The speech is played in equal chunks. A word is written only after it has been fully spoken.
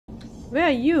Where are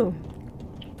you?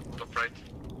 Top right.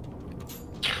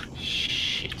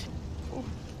 Shit.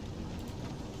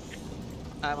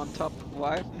 I'm on top.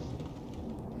 Why?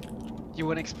 You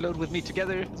wanna explode with me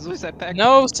together? Suicide pact?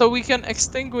 No, so we can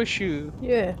extinguish you.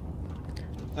 Yeah.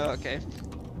 Oh, okay.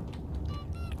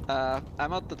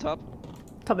 I'm at the top.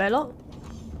 Top airlock?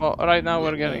 Well, right now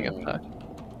we're getting attacked.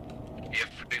 We have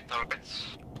 3 targets.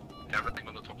 Everything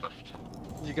on the top left.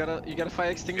 You got a fire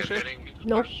You're extinguisher? getting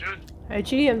No.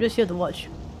 Actually, I'm just here to watch.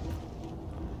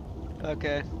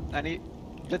 Okay. I need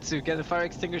Blitzu, get a fire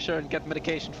extinguisher and get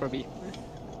medication for me.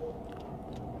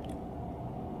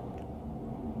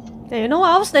 Hey, you know what?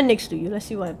 I'll stand next to you. Let's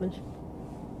see what happens.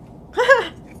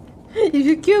 If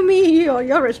you kill me,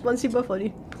 you're responsible for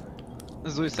this.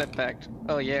 Suicide pact.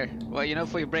 Oh yeah. Well, you know,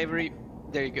 for your bravery,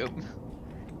 there you go.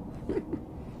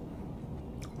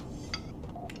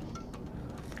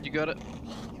 You got it.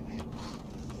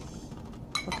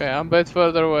 Okay, I'm a bit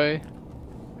further away.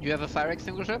 You have a fire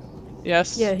extinguisher?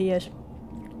 Yes. Yeah, he is.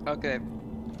 Okay.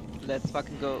 Let's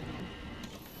fucking go.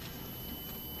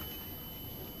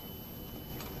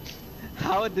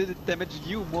 How did it damage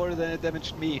you more than it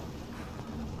damaged me?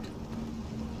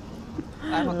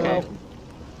 I'm okay.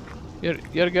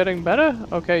 You're getting better?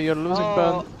 Okay, you're losing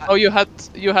burn. Oh, Oh, you had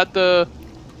the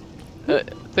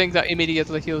thing that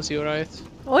immediately heals you, right?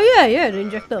 Oh yeah, the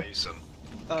injector. Mason.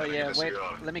 Oh Can I yeah, get a wait.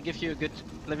 cigar? Let me give you a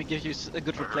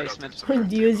good replacement.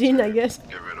 Diosine, I guess.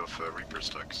 Get rid of Reaper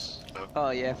stacks. Oh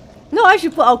yeah. No, I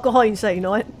should put alcohol inside, you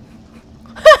know what?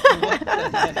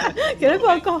 Can I put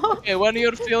alcohol? Okay, when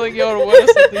you're feeling your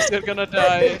worst, at least you're gonna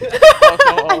die.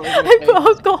 I put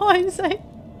alcohol inside.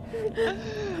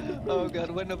 Oh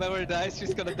god, when November dies,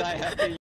 she's gonna die happy.